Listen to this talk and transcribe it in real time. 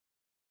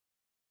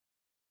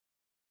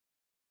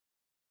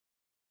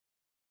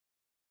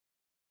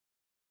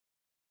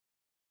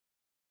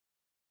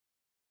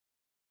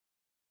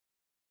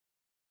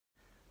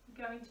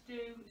going to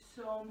do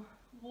some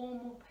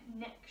warm-up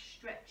neck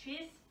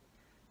stretches.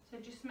 So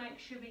just make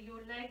sure that your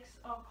legs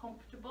are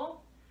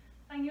comfortable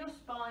and your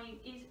spine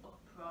is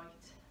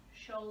upright,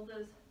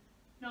 shoulders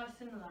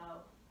nice and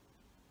low.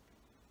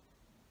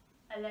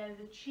 Allow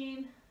the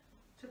chin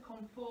to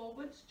come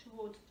forwards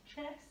towards the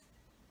chest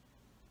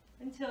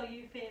until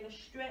you feel a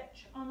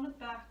stretch on the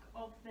back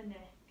of the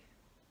neck.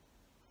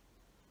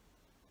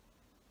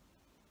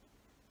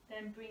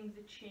 Then bring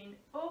the chin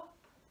up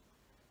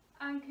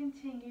and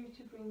continue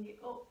to bring it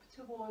up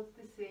towards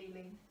the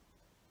ceiling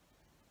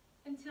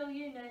until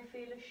you now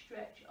feel a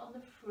stretch on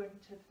the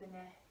front of the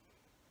neck.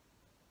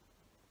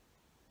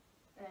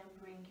 Then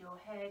bring your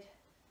head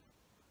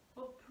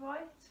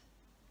upright.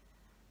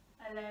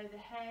 Allow the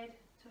head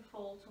to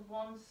fall to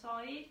one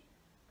side,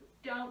 but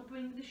don't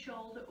bring the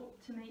shoulder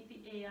up to meet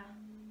the ear.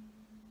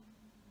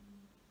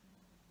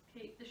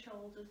 Keep the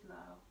shoulders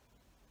low.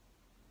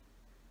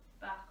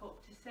 Back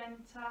up to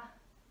centre,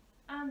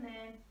 and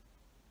then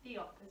the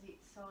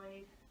opposite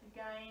side.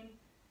 Again,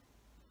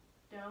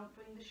 don't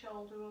bring the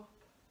shoulder up.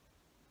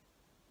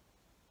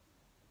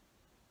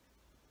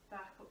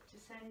 Back up to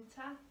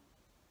centre.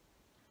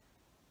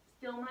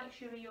 Still make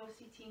sure you're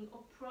sitting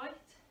upright,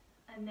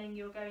 and then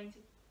you're going to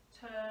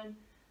turn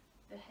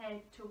the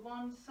head to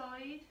one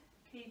side,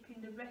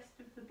 keeping the rest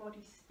of the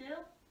body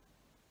still.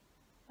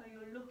 So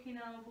you're looking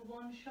over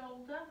one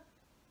shoulder.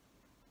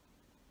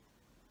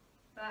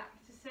 Back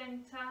to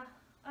centre,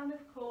 and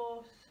of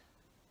course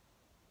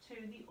to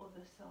the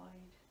other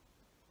side.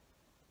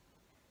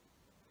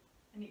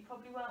 And it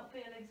probably won't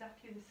feel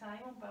exactly the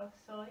same on both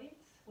sides,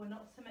 we're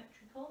not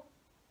symmetrical.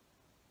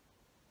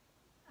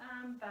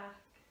 And back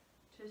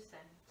to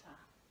centre.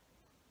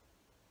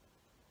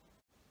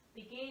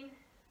 Begin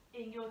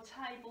in your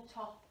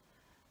tabletop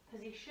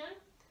position.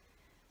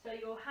 So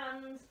your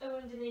hands are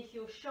underneath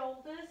your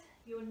shoulders,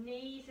 your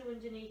knees are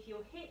underneath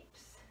your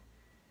hips,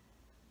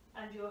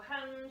 and your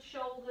hands,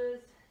 shoulders,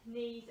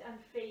 knees and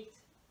feet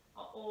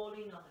are all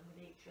in line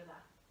with each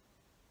other.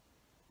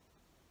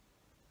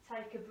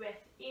 Take a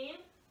breath in,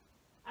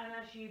 and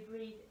as you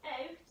breathe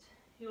out,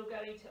 you're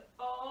going to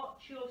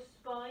arch your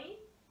spine,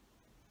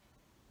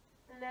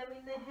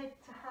 allowing the head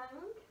to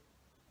hang.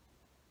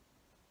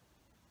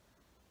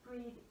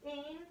 Breathe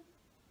in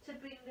to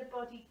bring the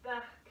body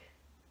back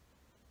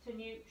to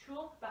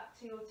neutral, back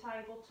to your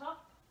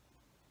tabletop.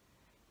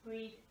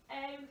 Breathe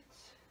out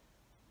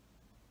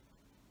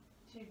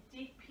to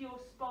dip your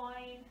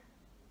spine,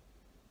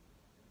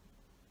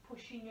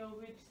 pushing your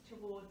ribs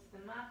towards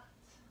the mat.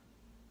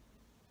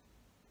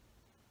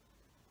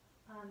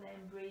 And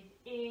then breathe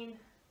in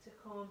to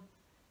come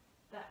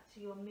back to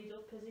your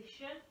middle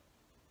position.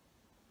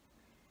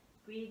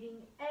 Breathing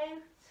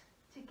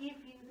out to give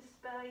you the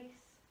space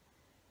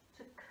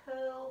to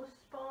curl the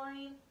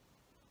spine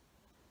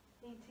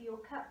into your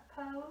cat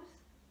pose.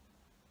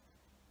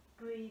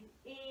 Breathe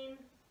in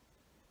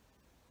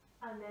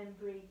and then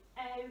breathe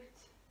out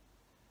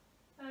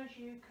as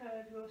you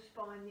curve your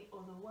spine the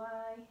other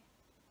way.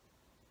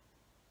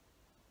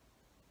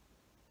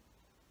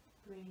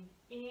 Breathe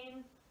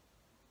in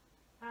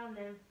and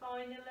then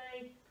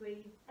finally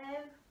breathe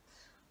out,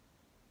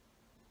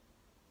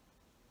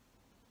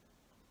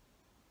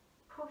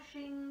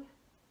 pushing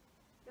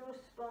your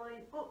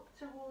spine up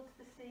towards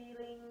the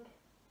ceiling.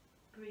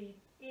 Breathe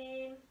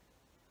in,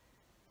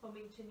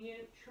 coming to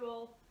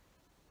neutral,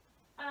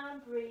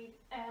 and breathe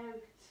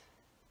out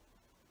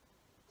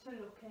to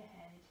look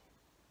ahead,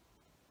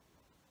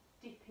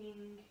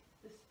 dipping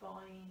the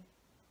spine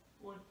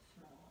once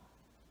more.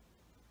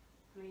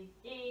 Breathe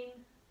in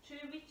to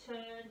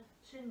return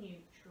to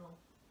neutral.